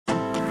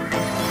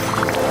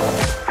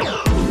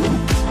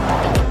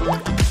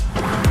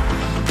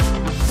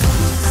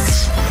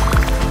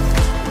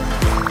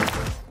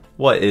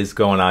What is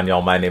going on,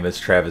 y'all? My name is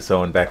Travis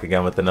Owen, back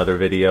again with another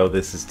video.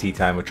 This is Tea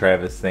Time with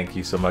Travis. Thank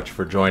you so much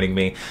for joining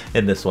me.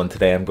 In this one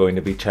today, I'm going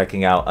to be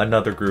checking out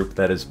another group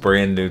that is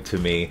brand new to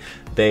me.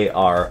 They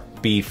are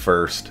Be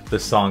First. The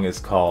song is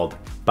called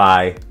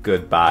Bye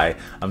Goodbye.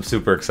 I'm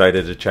super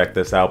excited to check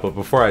this out, but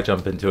before I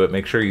jump into it,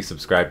 make sure you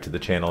subscribe to the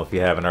channel if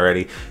you haven't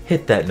already.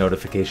 Hit that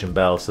notification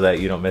bell so that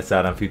you don't miss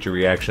out on future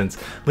reactions.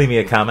 Leave me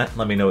a comment.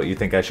 Let me know what you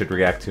think I should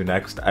react to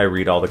next. I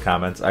read all the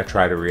comments. I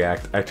try to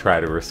react. I try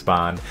to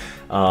respond.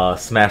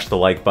 Smash the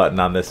like button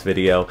on this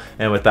video.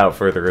 And without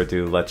further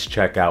ado, let's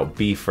check out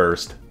Be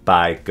First,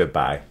 Bye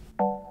Goodbye.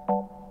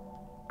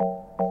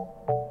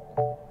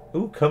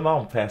 Ooh, come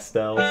on,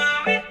 Pastel.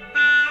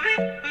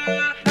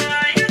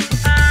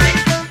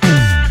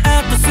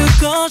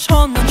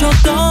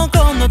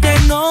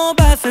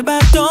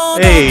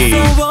 Hey.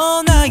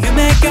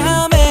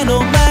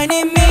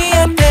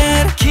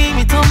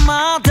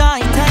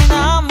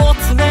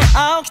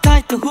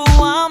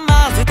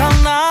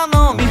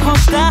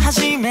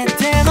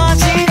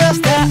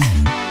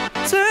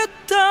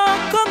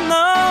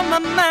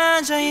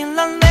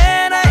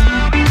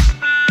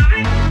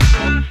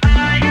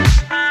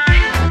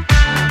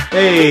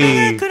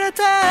 Hey.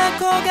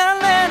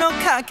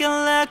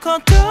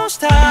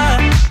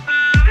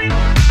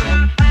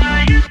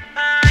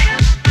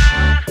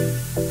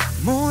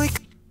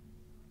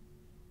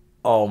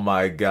 Oh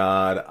my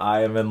god,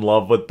 I am in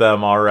love with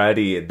them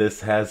already.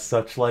 This has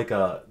such like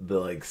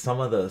some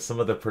of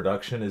the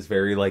production is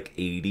very like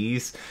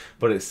 80s,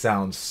 but it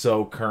sounds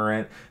so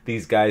current.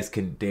 These guys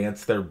can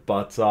dance their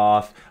butts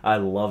off. I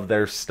love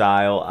their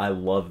style. I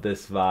love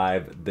this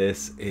vibe.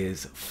 This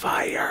is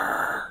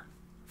fire.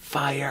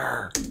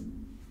 Fire.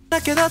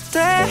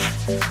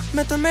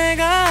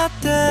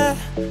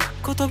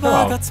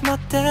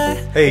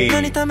 Hey.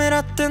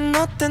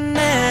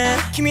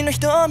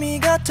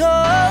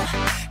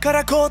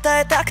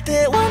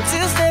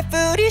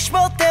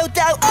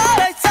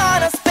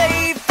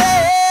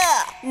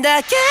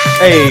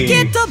 Hey.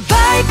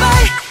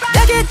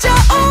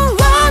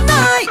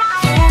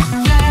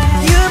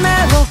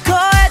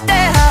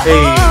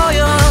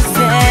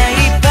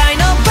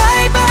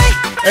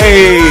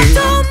 Hey.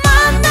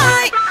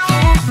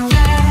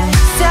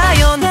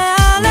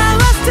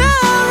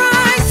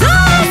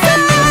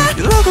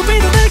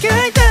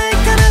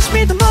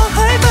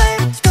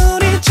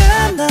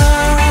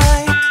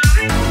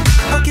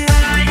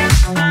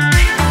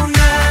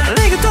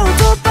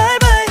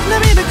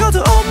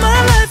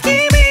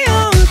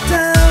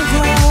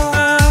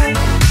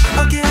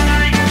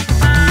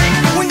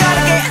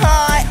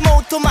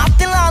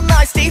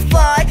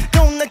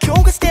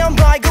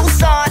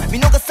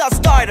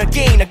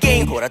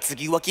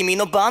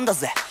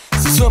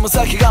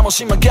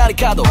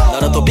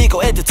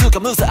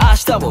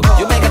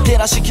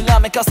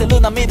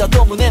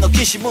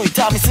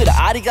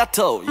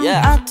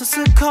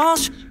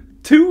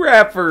 Two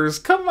rappers,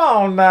 come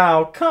on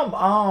now, come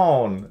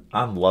on.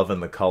 I'm loving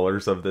the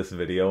colors of this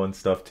video and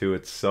stuff too.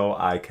 It's so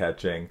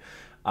eye-catching.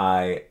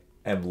 I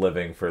am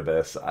living for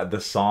this.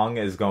 The song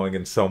is going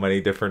in so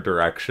many different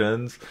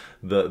directions.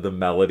 The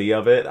melody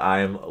of it, I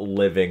am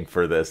living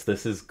for this.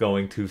 This is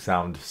going to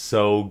sound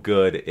so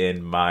good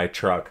in my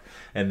truck.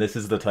 And this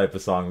is the type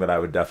of song that I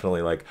would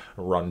definitely like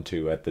run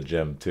to at the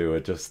gym too.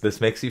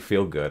 This makes you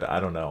feel good. I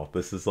don't know.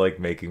 This is like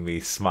making me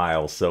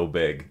smile so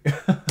big.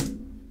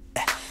 Hey.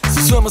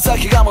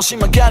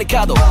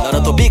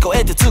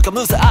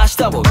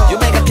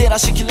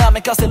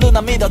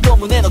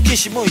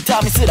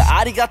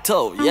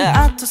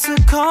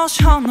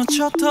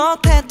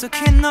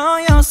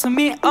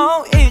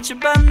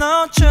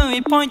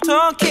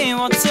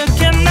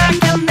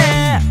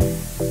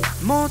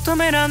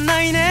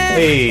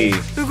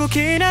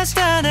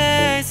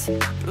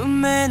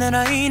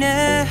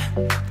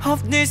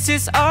 Hope this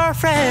is our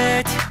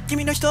fate.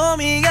 君の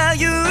瞳が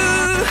言う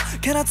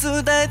から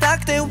伝えた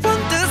くて One, two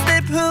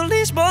step 振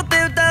り絞って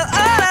歌う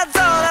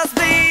All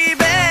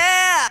baby.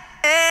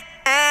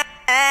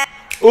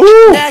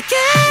 Ooh!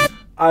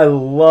 I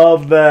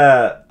love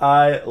that.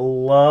 I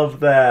love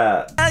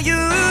that. 言う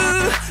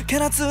か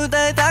ら伝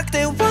えたく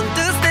て One, two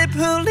step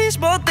振り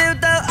絞って歌う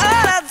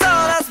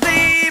All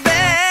baby.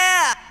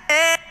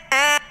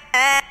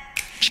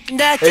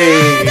 だけ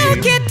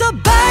どきっと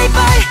バイバ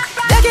イ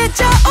だけ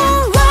じゃ終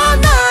わら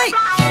ない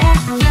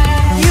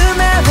夢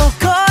を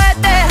越え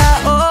て会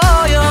お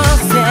うよ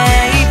精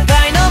一杯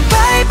のバ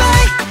イバ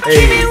イ君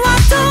は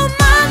止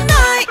まんな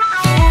い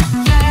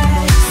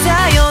さ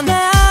よな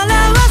ら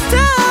はス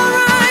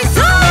ト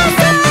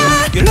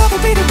ーリー喜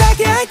びで抱き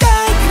合いたい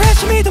悲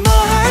しみでも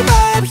ハイバ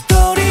イブ一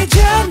人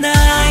じゃな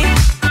い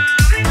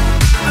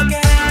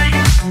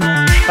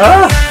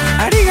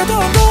ありがとう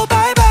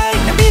バイバイ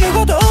涙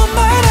ごとお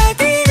前ら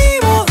君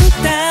を歌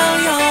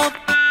うよ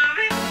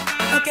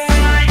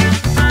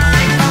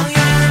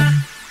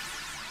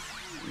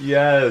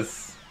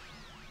Yes.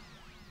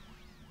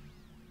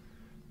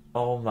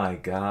 Oh my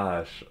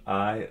gosh.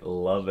 I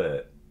love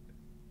it.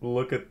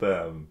 Look at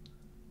them.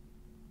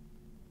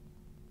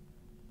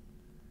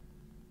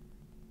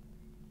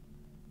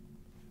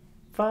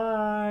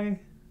 Bye.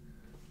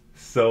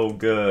 So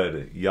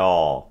good,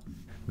 y'all.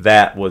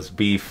 That was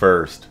Be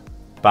First.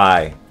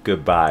 Bye.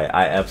 Goodbye.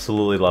 I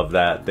absolutely love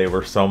that. They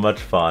were so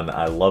much fun.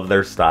 I love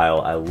their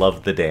style. I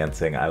love the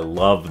dancing. I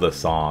love the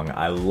song.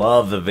 I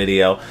love the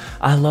video.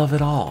 I love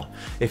it all.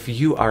 If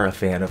you are a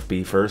fan of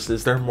Be First,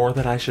 is there more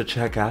that I should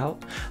check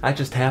out? I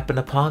just happened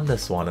upon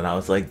this one and I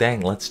was like,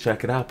 dang, let's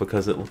check it out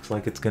because it looks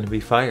like it's going to be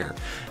fire.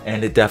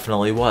 And it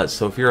definitely was.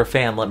 So if you're a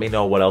fan, let me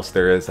know what else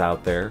there is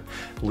out there.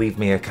 Leave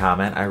me a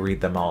comment. I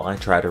read them all. I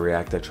try to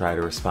react. I try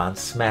to respond.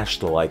 Smash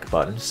the like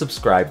button.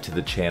 Subscribe to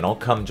the channel.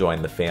 Come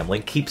join the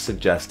family. Keep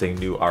suggesting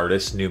new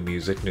artists, new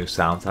music, new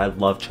sounds. I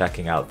love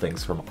checking out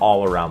things from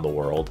all around the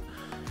world.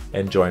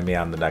 And join me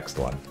on the next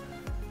one.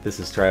 This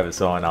is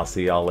Travis Owen. I'll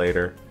see y'all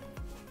later.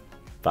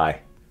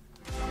 Bye.